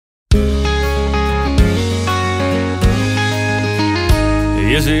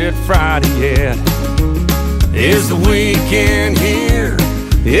Is it Friday yet? Is the weekend here?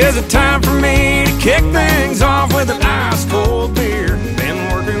 Is it time for me to kick things off with an ice cold beer?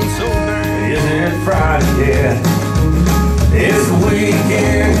 Been working so dang. Is it Friday yet? Is the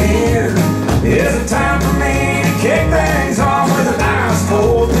weekend here? Is it time for me to kick things off with an ice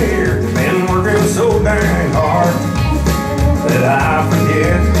cold beer? Been working so dang hard that I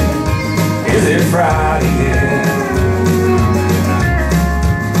forget. Is it Friday yet?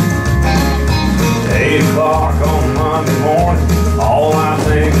 8 o'clock on Monday morning, all I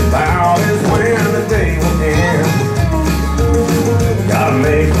think about is when the day will end. Gotta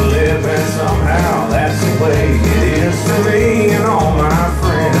make a living somehow.